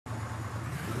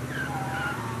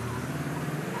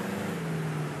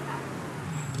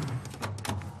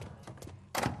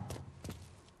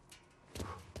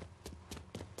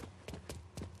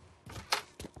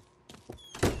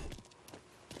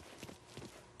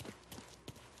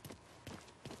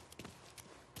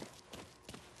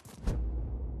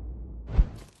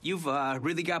You've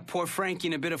really got poor Frankie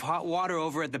in a bit of hot water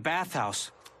over at the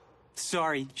bathhouse.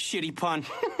 Sorry, shitty pun.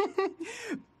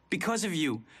 Because of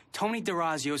you, Tony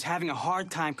Derazio is having a hard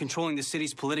time controlling the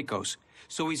city's politicos,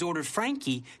 so he's ordered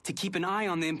Frankie to keep an eye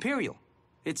on the Imperial.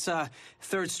 It's a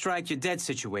third strike, you're dead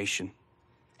situation.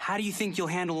 How do you think you'll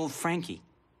handle old Frankie?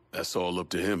 That's all up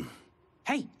to him.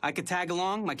 Hey, I could tag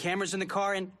along, my camera's in the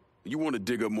car, and... You want to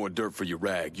dig up more dirt for your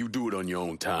rag, you do it on your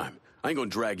own time. I ain't gonna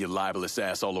drag your libelous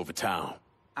ass all over town.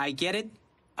 I get it.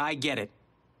 I get it.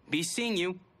 Be seeing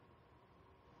you.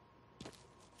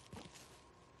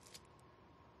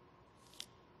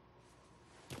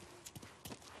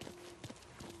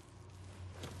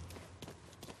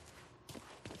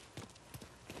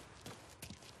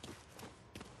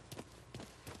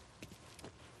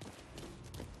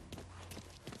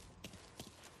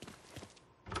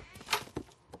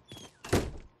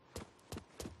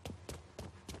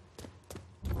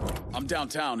 I'm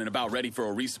downtown and about ready for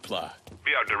a resupply.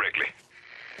 Be out directly.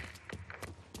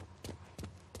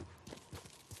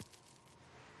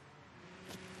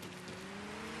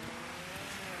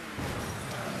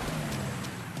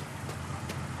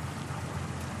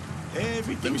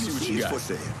 Everything you see is for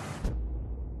sale.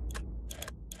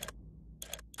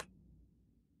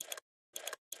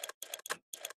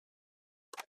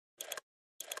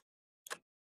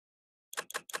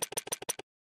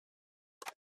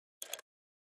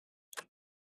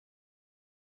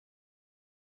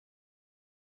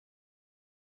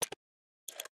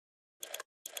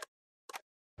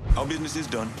 Our business is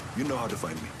done. You know how to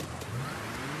find me.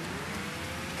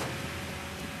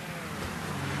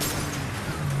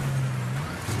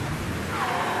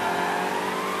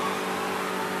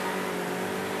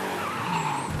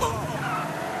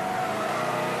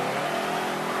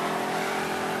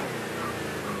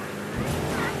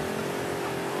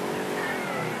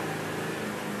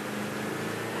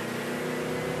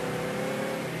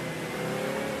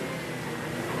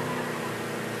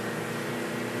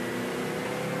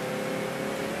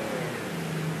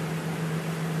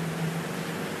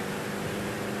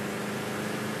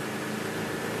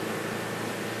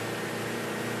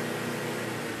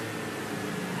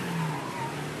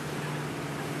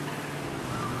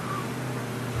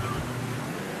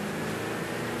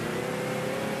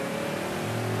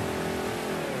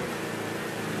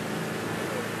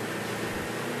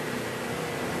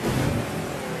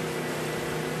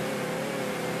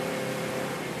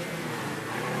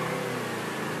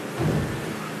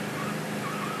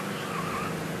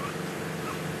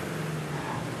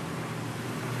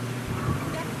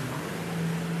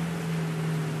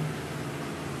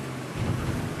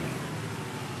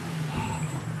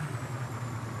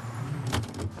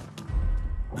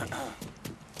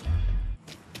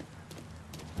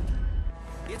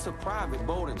 It's a private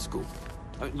boarding school.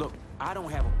 Look, I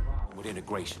don't have a problem with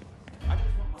integration. I just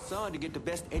want my son to get the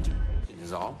best education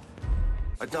is all.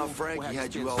 I thought Frankie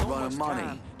had you out running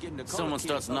money. Someone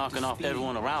starts knocking off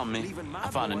everyone around me, I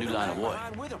find a new line of work.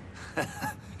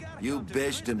 You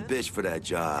bitched and bitched for that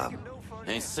job.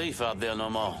 Ain't safe out there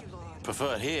no more.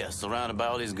 Prefer it here, surrounded by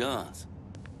all these guns.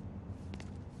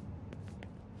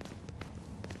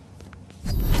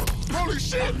 Holy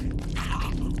shit!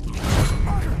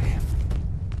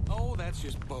 Oh, that's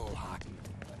just bull hockey.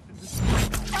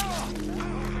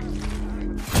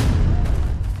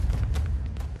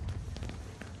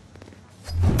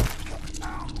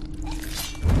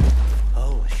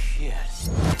 Oh, shit.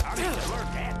 I need to learn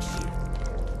that shit.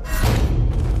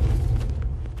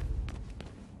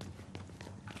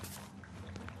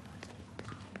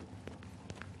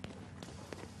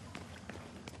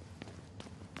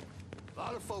 A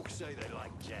lot of folks say they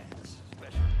like jazz,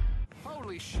 especially.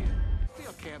 Holy shit.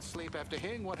 Still can't sleep after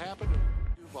hearing what happened to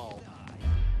Duval.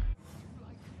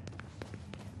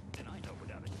 And I know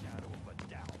without a shadow of a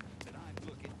doubt that I'm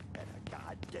looking at a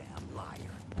goddamn liar.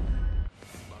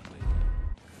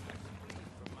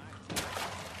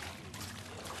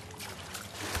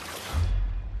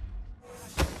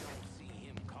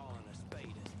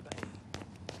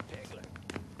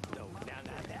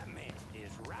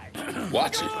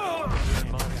 Watch it.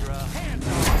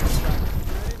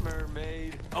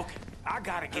 Mermaid. Okay, I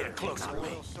gotta get a closer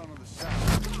look.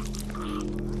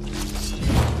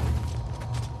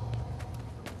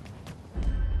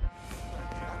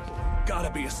 Gotta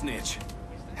be a snitch.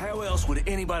 How else would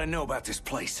anybody know about this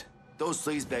place? Those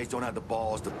sleazebags don't have the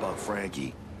balls to bug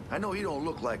Frankie. I know he don't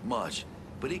look like much,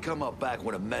 but he come up back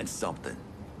when it meant something.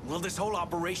 Well, this whole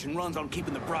operation runs on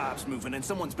keeping the bribes moving, and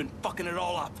someone's been fucking it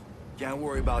all up. Can't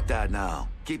worry about that now.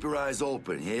 Keep your eyes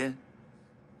open, yeah?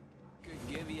 Could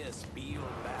give you a spiel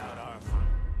about our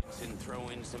friends and throw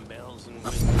in some bells and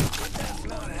whistles, but that's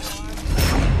not how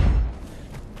I...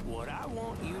 What I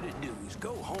want you to do is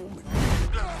go home and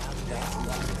have that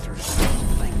water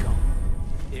think on.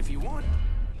 If you want,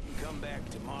 you can come back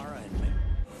tomorrow and make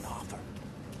an offer.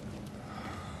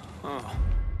 Oh.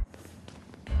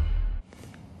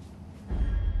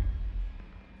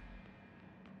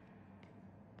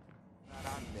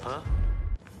 Huh?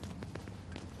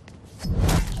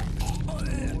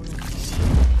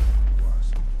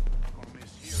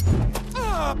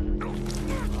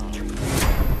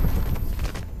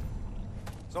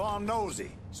 So I'm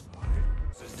nosy. It's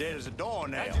as dead as a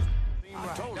doornail. I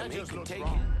told him he could take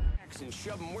his axe and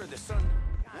shove him where the sun...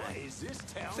 Why is this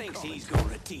town Thinks coming he's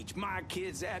gonna teach my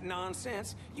kids that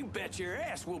nonsense? You bet your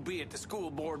ass we'll be at the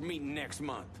school board meeting next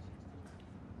month.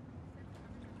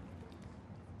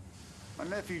 My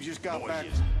nephew just got back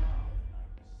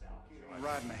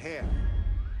riding ahead.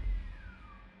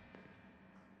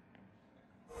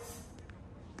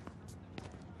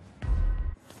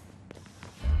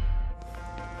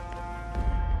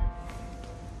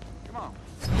 Come on.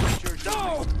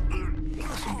 No!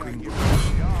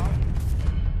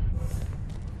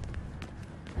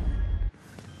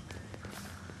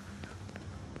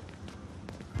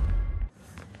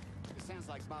 It sounds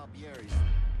like Bob Yerry's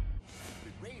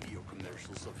radio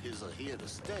commercials of his are here to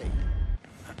stay.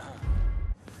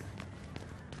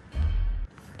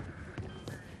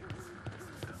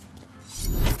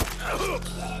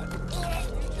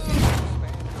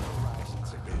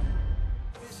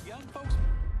 This young folks,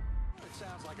 it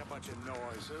sounds like a bunch of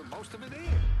noise. Most of it is.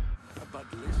 But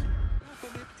listen,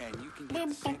 open it and you can get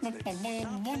the sense that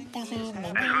something is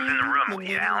happening. Who's in the room with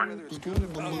you, Alan?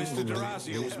 Mr.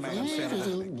 Derazio's man,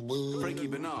 Senator. Frankie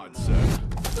Bernard, sir.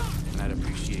 And I'd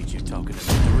appreciate you talking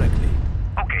to me directly.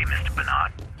 Okay, Mr.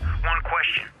 Bernard. One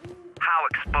question. How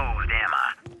exposed am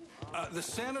I? The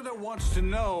senator wants to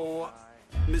know...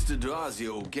 Mr.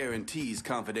 Derazio guarantees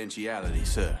confidentiality,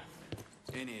 sir.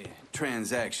 Any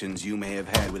transactions you may have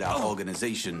had with our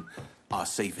organization are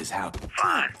safe as house.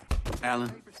 Fine.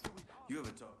 Alan, you ever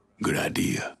talk... Good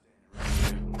idea.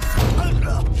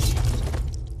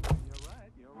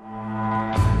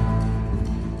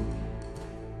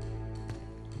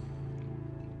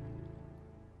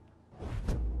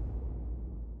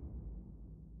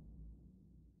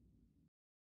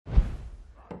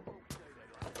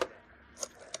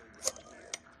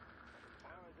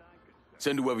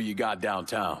 Send whoever you got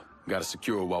downtown. Gotta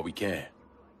secure it while we can.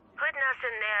 Putting us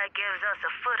in there gives us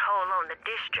a foothold on the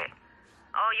district.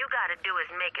 All you gotta do is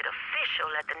make it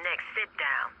official at the next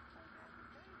sit-down.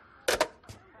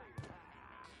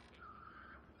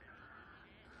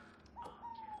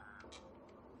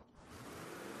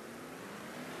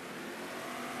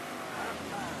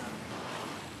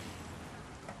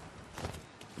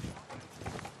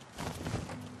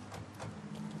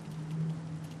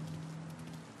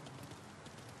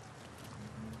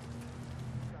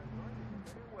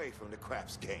 Away from the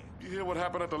craps game. You hear what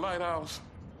happened at the lighthouse?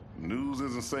 News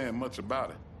isn't saying much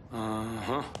about it.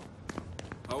 Uh-huh.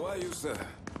 How are you, sir?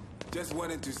 Just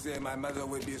wanted to say my mother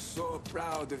will be so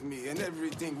proud of me and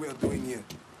everything we're doing here.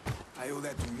 I owe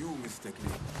that to you, Mr.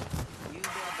 Clee.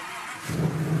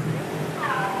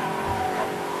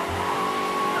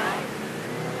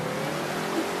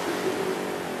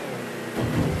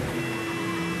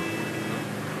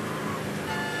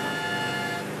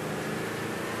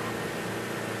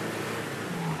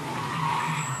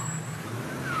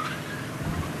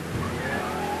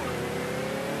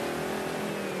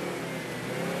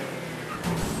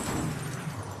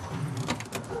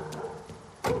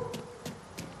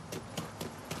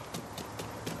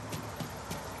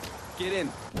 Get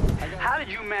in. How did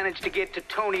you manage to get to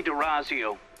Tony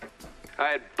Derazio? I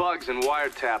had bugs and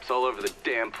wiretaps all over the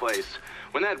damn place.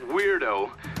 When that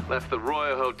weirdo left the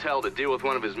Royal Hotel to deal with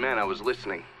one of his men, I was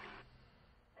listening.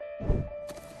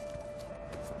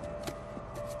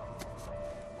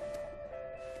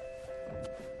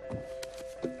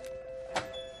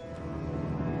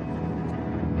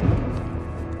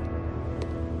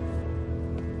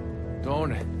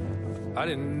 Tony, I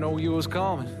didn't know you was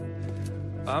coming.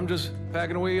 I'm just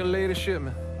packing away your latest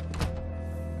shipment.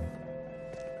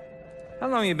 How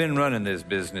long you been running this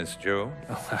business, Joe?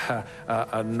 I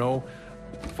don't know,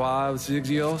 5, 6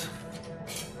 years?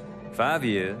 5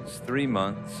 years, 3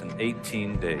 months, and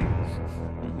 18 days.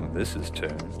 This is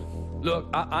turned. Look,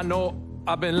 I know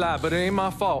I've been lied, but it ain't my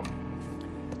fault.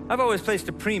 I've always placed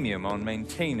a premium on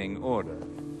maintaining order.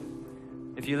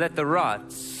 If you let the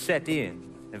rot set in,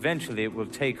 eventually it will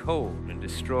take hold and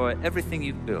destroy everything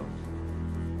you've built.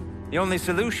 The only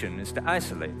solution is to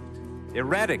isolate it,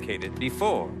 eradicate it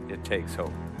before it takes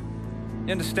hold.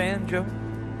 You understand, Joe?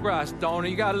 Christ, Tony,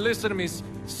 you gotta listen to me.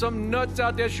 Some nuts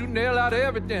out there shooting the hell out of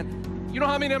everything. You know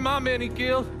how many of my men he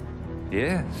killed?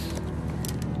 Yes.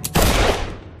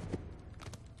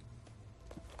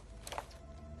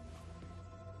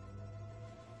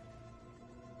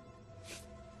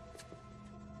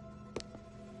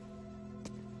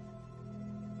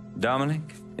 Dominic,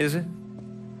 is it?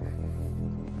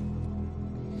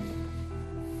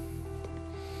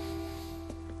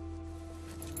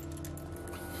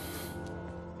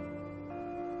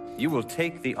 You will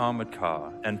take the armored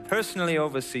car and personally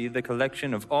oversee the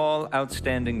collection of all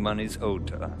outstanding monies owed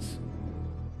to us.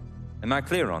 Am I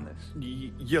clear on this?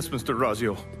 Yes, Mr.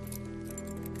 Derazio.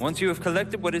 Once you have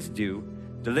collected what is due,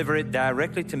 deliver it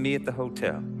directly to me at the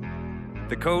hotel.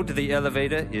 The code to the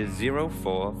elevator is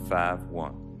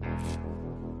 0451.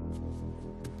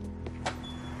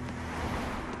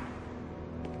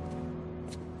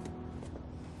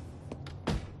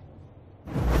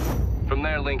 From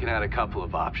there, Lincoln had a couple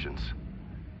of options.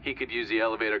 He could use the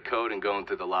elevator code and go in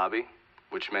through the lobby,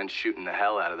 which meant shooting the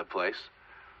hell out of the place.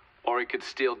 Or he could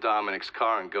steal Dominic's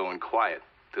car and go in quiet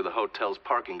through the hotel's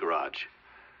parking garage.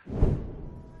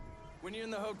 When you're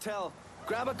in the hotel,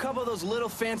 grab a couple of those little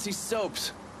fancy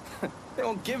soaps. They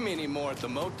won't give me any more at the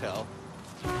motel.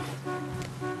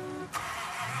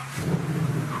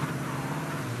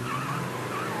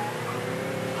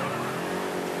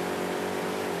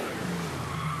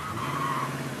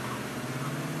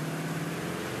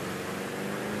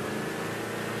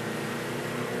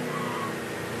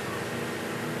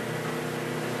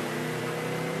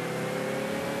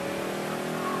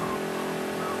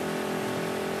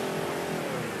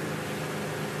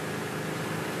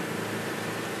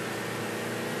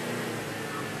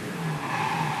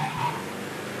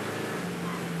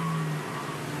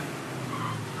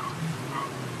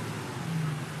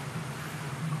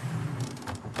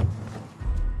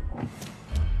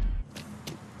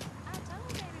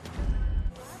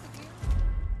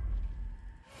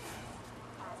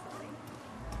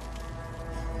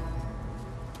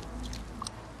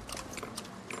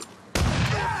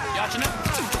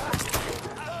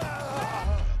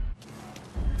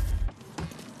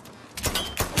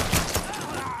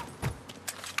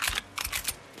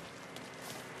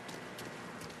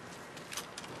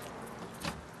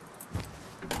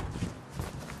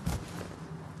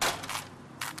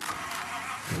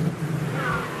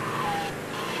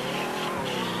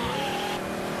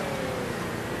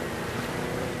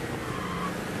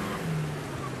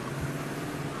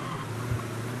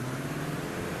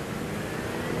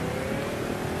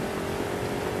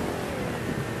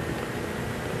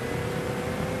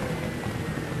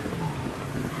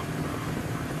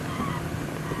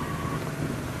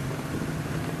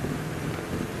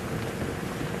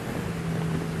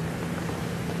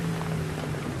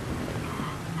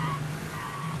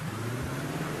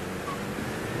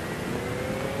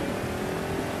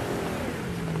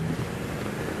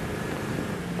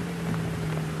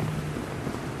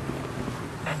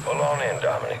 Pull on in,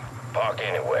 Dominic. Park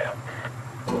anywhere.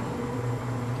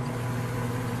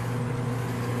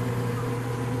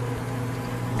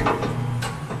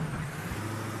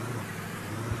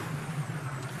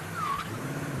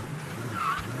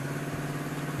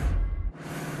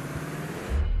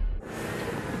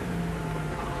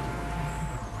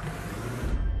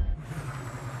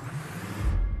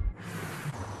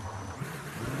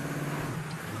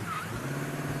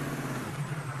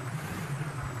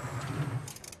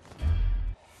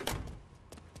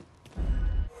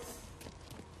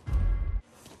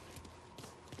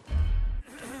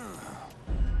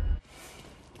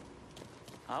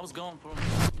 I was going for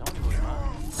Tony was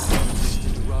mine. Mr.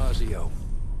 Derazio.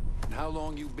 And how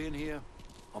long you been here?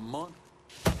 A month?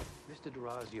 Mr.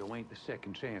 Derazio ain't the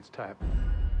second chance type.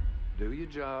 Do your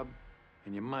job,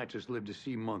 and you might just live to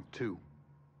see month 2.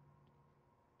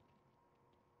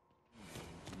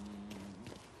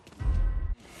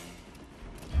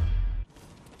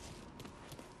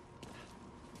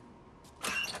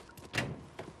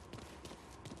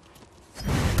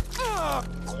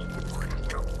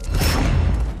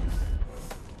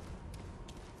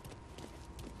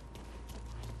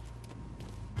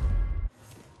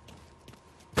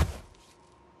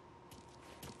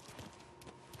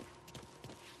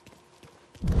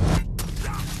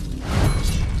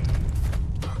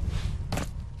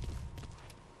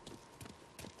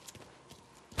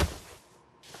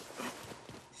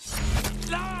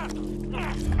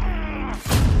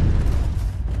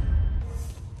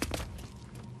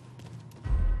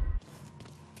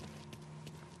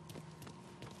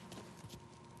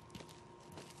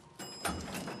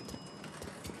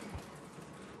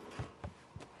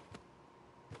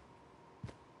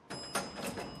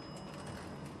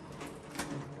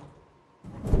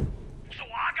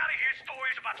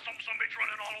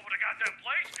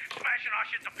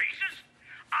 shit to pieces.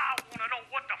 I want to know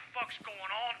what the fuck's going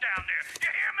on down there. You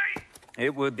hear me?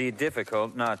 It would be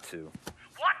difficult not to.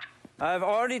 What? I've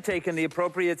already taken the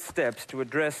appropriate steps to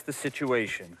address the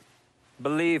situation.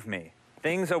 Believe me,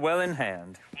 things are well in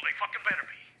hand. Well, they fucking better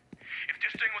be. If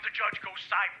this thing with the judge goes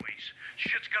sideways,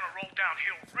 shit's gonna roll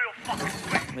downhill real fucking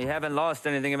quick. We haven't lost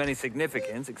anything of any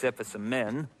significance except for some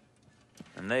men,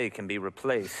 and they can be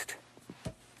replaced.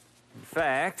 In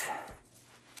fact,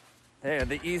 they're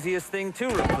the easiest thing to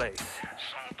replace.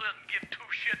 Saul doesn't give two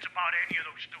shits about any of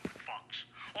those stupid fucks.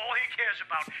 All he cares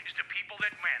about is the people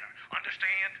that matter.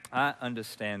 Understand? I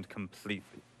understand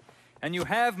completely. And you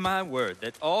have my word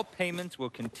that all payments will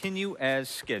continue as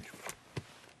scheduled.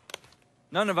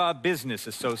 None of our business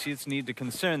associates need to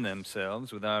concern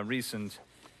themselves with our recent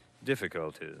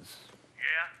difficulties.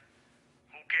 Yeah?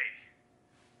 Okay.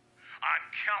 I'm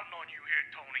counting on you here,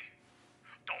 Tony.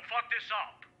 Don't fuck this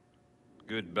up.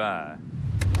 Goodbye.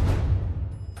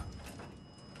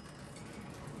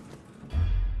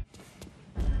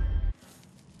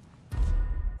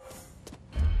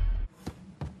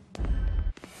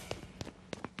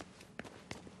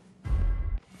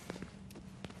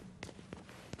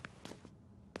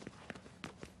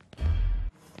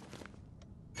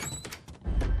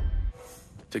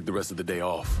 Take the rest of the day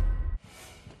off.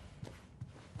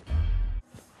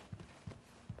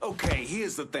 Okay,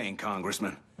 here's the thing,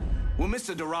 Congressman. When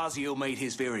Mr. Derazio made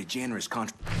his very generous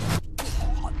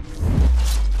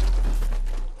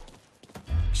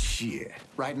Shit.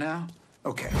 Right now?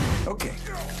 Okay.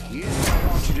 Here's what I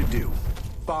want you to do.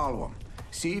 Follow him.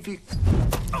 See if you...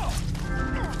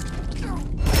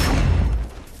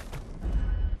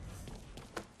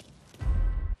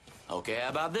 Okay, how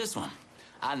about this one?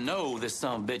 I know this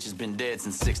son of a bitch has been dead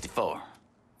since '64.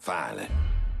 Finally.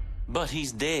 But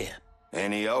he's dead.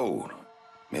 And he owed.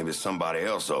 Maybe somebody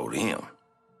else owed him.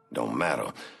 Don't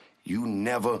matter. You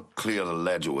never clear the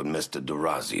ledger with Mr.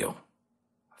 Derazio.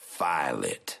 File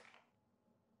it.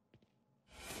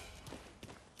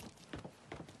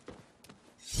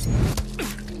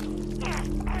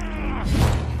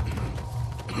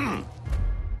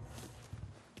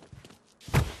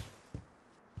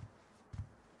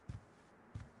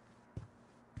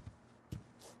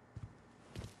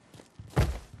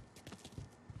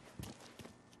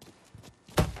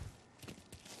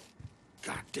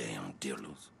 Goddamn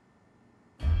diddlers.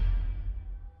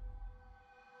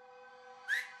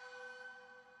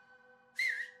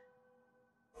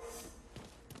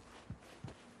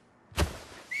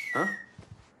 Huh?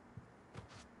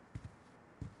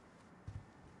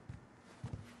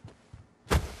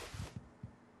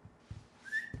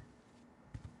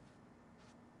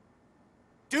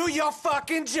 Do your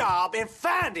fucking job and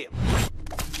find him!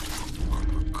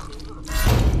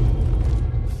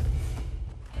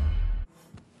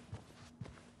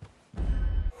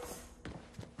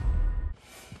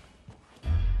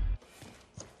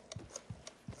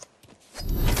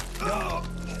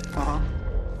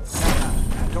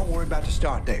 Don't worry about the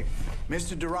start date.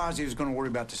 Mr. Derazio is going to worry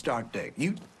about the start date.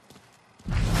 You...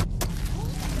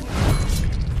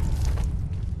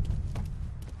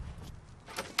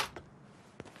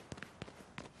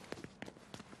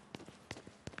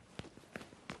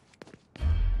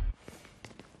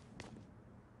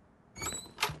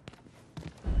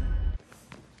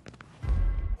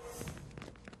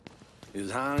 His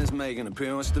Highness make an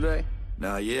appearance today?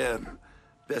 Not yet.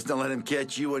 Best don't let him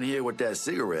catch you in here with that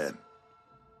cigarette.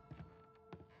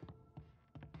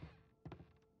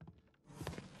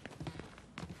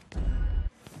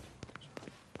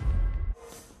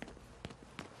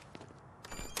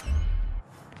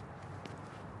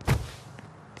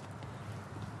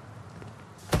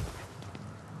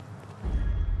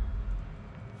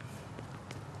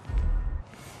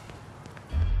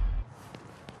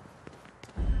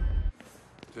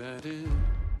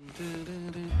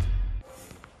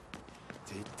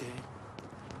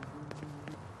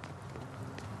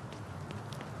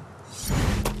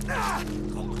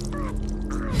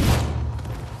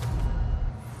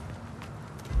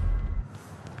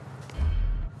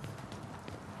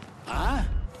 Huh?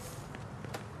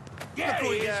 Get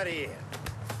what we got here.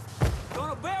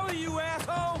 Gonna bury you,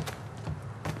 asshole!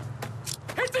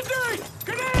 Hit the D!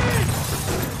 Grenade!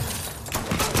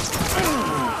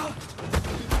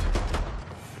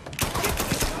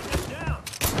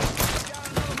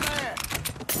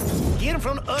 Get him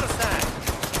from the other side.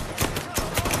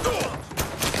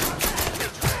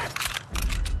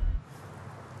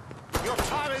 Your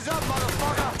time is up,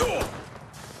 motherfucker!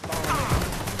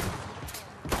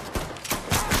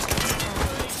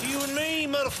 It's you and me,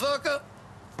 motherfucker.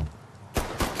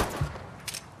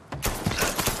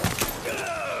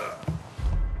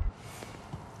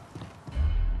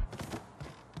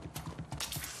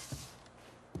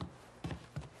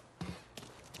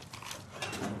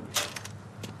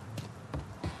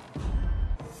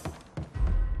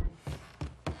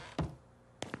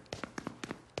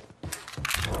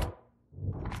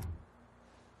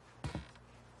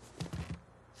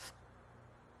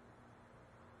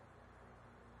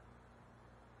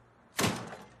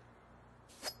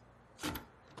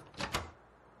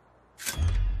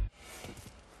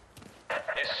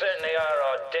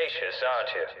 audacious, aren't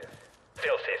you?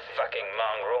 Filthy fucking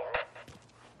mongrel.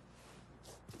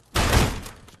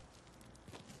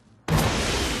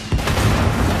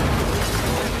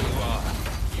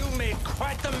 You made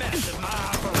quite the mess of my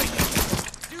operation.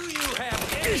 Do you have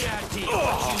any idea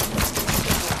what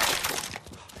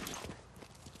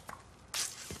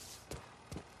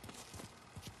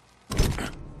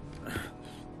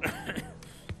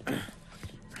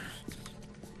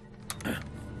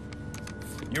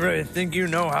You really think you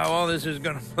know how all this is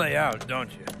gonna play out,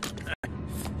 don't you?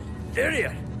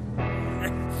 Idiot!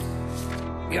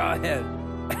 Go ahead.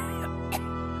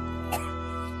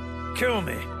 Kill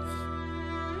me.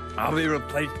 I'll be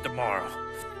replaced tomorrow.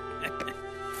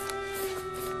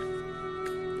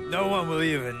 No one will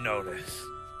even notice.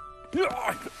 You're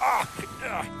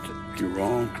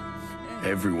wrong.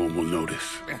 Everyone will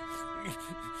notice.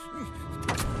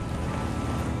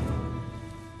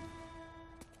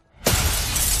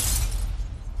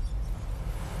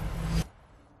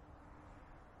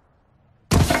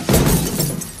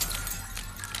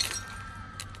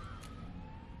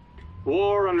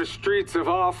 War on the streets of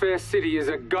our fair city as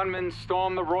a gunman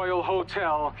stormed the Royal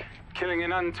Hotel, killing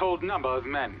an untold number of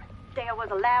men. There was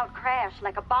a loud crash,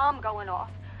 like a bomb going off.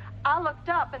 I looked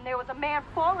up and there was a man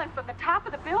falling from the top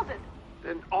of the building.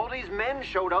 Then all these men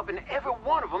showed up and every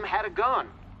one of them had a gun.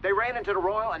 They ran into the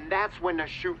Royal and that's when the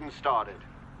shooting started.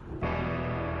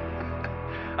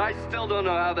 I still don't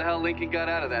know how the hell Lincoln got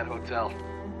out of that hotel.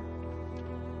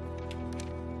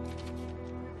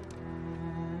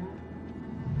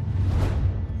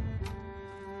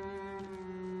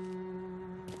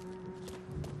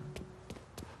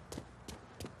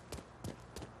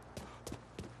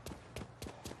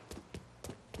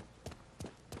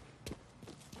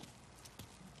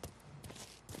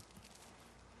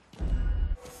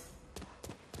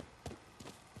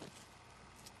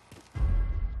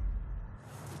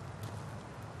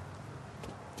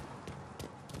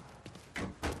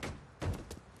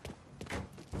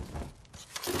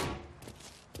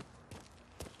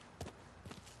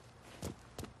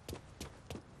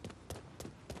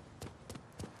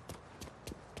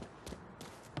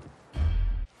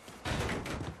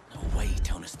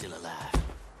 Still alive.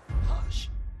 Hush.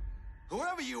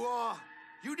 Whoever you are,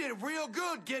 you did real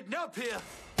good getting up here.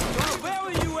 Where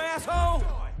were you, asshole?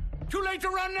 Too late to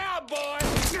run now, boy.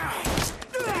 Now,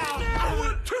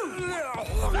 1,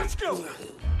 2. Let's go.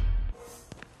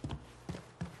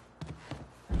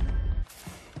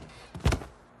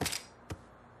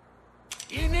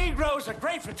 You Negroes are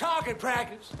great for target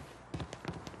practice.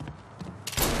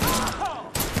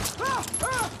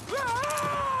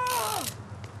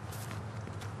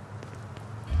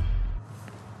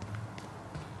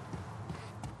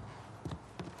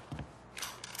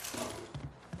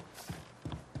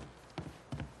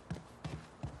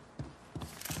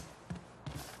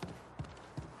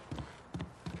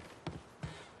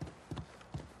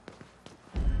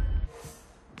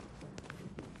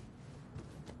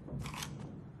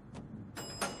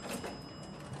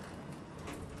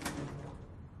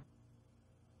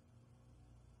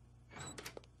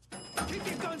 Keep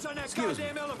your guns on that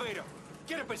goddamn elevator.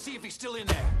 Get up and see if he's still in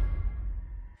there.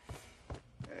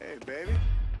 Hey, baby.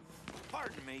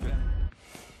 Pardon me.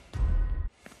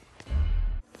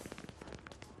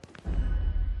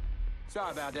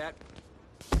 Sorry about that.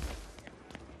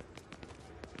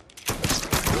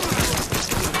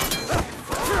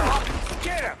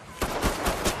 Get him!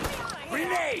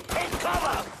 Grenade! Take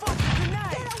cover!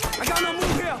 I got no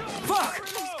move here! Fuck!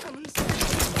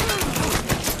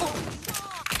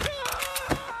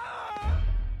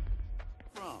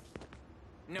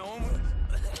 No one was...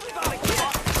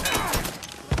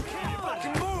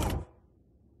 Fucking move!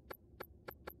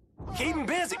 Keep him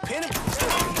busy, pin him!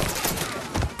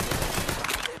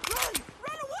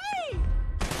 Run away!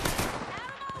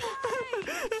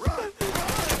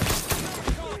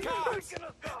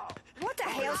 What the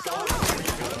hell's going on?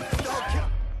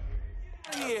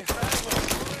 Yeah.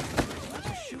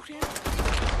 Shoot him?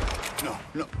 No,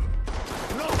 no.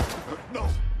 No! No!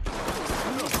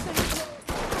 No!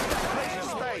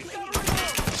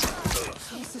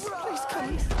 Jesus, please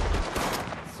come.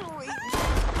 Sweet.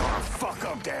 Oh, fuck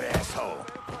up that asshole.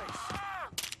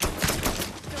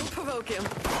 Don't provoke him.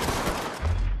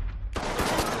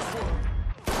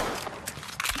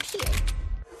 Shit.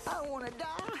 I want to die.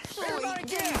 Everybody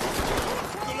get him!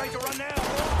 Too late to run now.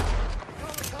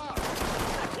 Call the cops.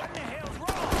 What the hell's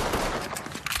wrong?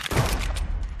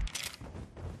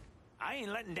 I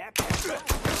ain't letting that pass.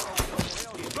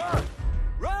 Run!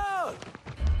 Run!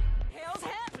 Hell's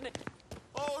happening?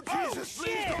 Oh, Jesus,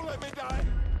 please don't let me die.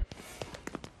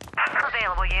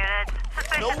 Available units.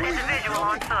 Suspicious individual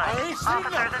on foot.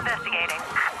 Officers investigating.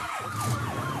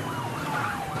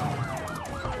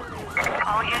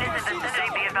 All units in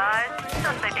vicinity be advised.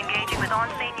 Suspect engaging with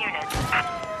on-scene units.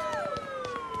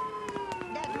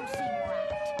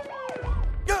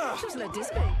 Just let this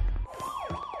be.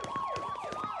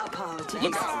 Apologies.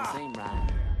 Doesn't seem right.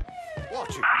 All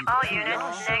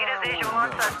units, negative visual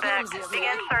on suspect.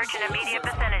 Begin search in immediate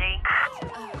vicinity.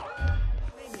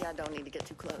 Maybe I don't need to get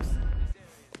too close.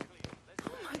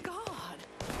 Oh my God!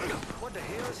 What the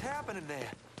hell is happening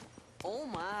there? Oh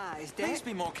my, is that? Please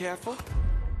be more careful.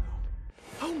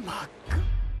 Oh my.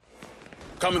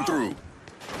 Coming through.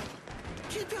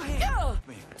 Keep your hand off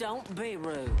me. Don't be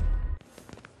rude.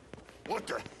 What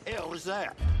the hell is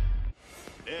that?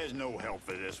 There's no help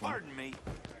for this one. Pardon me.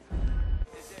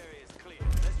 This area is clear.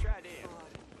 Let's try this.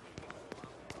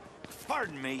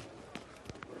 Pardon me.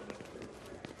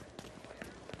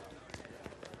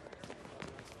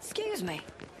 Excuse me.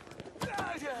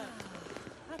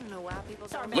 I don't know why people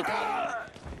start Look.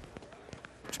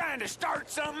 Trying to start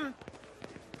something?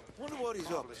 Wonder what he's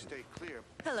up to. Stay clear.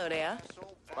 Hello there.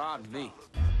 Pardon me.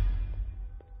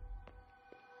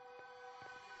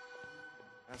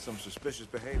 That's some suspicious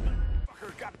behavior.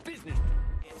 Fucker got business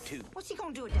into. What's he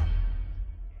gonna do with that?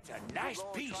 It's a nice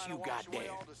piece you got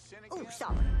there. Oh,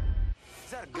 sorry.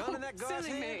 Is that a gun in that guy's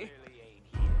silly hand? me.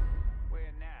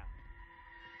 Where now?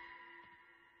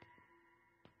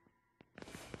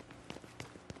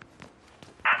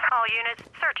 All units,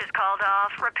 search is called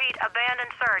off. Repeat,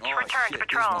 abandoned search. Oh, Return shit, to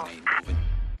patrol. This one ain't moving.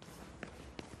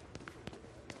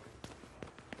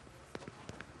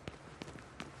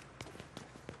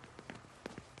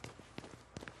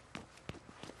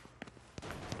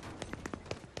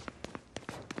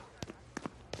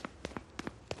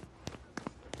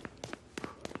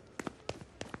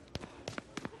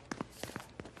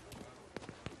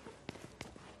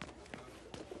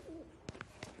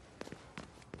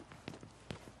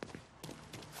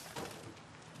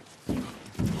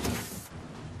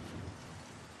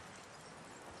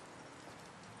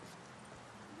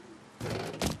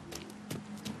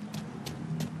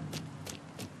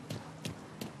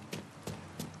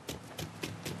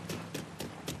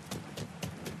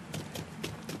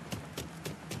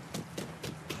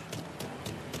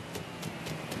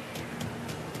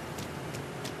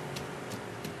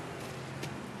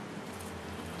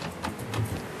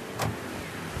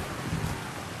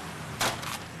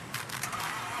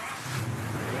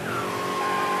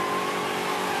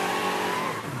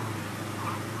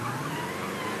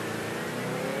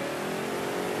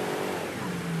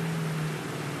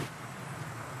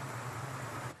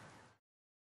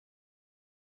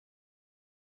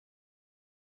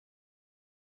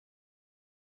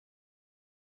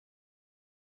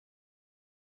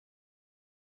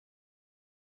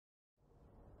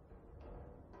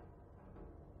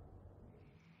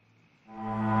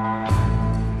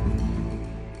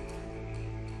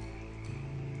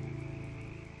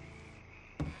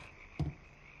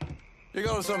 You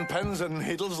got some pens and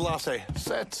needles, lassie.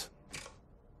 Set.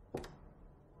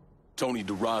 Tony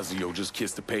Derazio just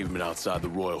kissed the pavement outside the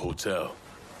Royal Hotel.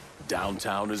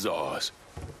 Downtown is ours.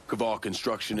 Kavar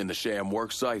Construction and the sham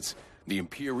work sites, the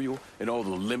Imperial, and all the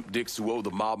limp dicks who owe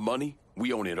the mob money,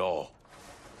 we own it all.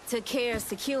 Took care of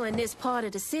securing this part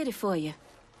of the city for you.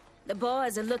 The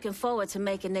boys are looking forward to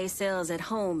making themselves at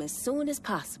home as soon as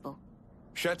possible.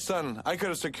 Shit, son, I could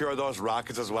have secured those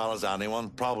rackets as well as anyone,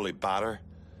 probably better.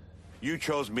 You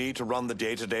chose me to run the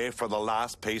day-to-day for the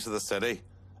last piece of the city,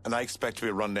 and I expect to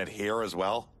be running it here as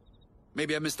well.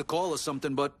 Maybe I missed a call or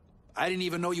something, but I didn't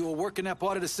even know you were working that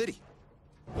part of the city.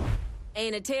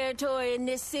 Ain't a territory in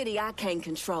this city I can't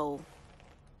control.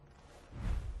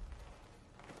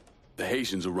 The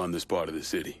Haitians will run this part of the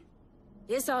city.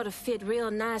 This ought to fit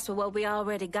real nice with what we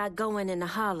already got going in the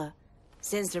holler.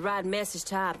 Sends the right message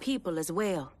to our people as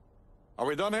well. Are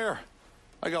we done here?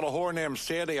 I got a whore named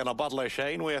Sadie and a bottle of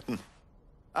Shane waiting.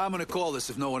 I'm gonna call this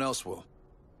if no one else will.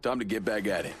 Time to get back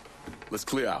at it. Let's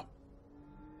clear out.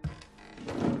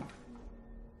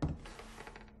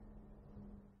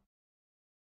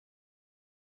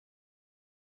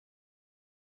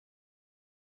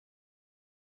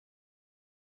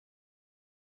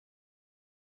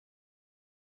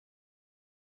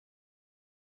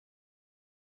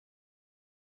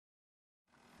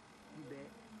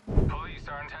 Police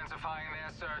are intensifying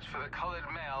their search for the colored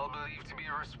male believed to be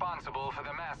responsible for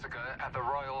the massacre at the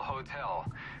Royal Hotel.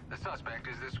 The suspect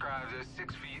is described as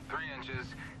 6 feet 3 inches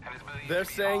and is believed They're to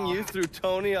be saying you armed. threw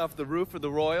Tony off the roof of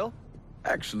the Royal?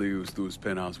 Actually, it was through his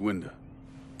penthouse window.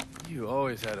 You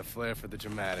always had a flair for the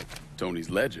dramatic. Tony's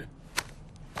ledger.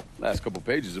 Last couple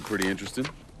pages are pretty interesting.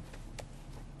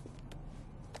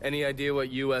 Any idea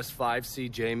what US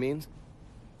 5CJ means?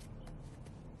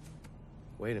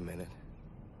 Wait a minute.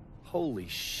 Holy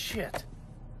shit.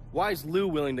 Why is Lou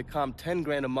willing to comp 10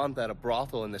 grand a month at a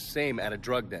brothel and the same at a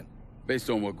drug den? Based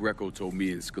on what Greco told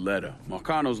me in Scaletta,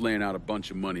 Marcano's laying out a bunch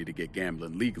of money to get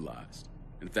gambling legalized.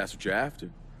 And if that's what you're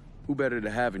after, who better to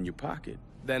have in your pocket?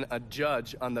 Then a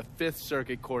judge on the 5th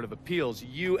Circuit Court of Appeals,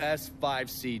 US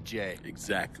 5CJ.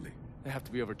 Exactly. There have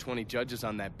to be over 20 judges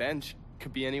on that bench.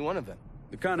 Could be any one of them.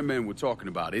 The kind of man we're talking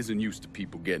about isn't used to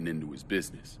people getting into his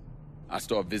business. I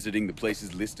start visiting the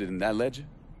places listed in that ledger,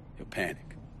 he'll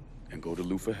panic and go to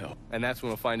Lou for help. And that's when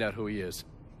we'll find out who he is.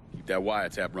 Keep that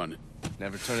wiretap running.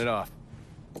 Never turn it off.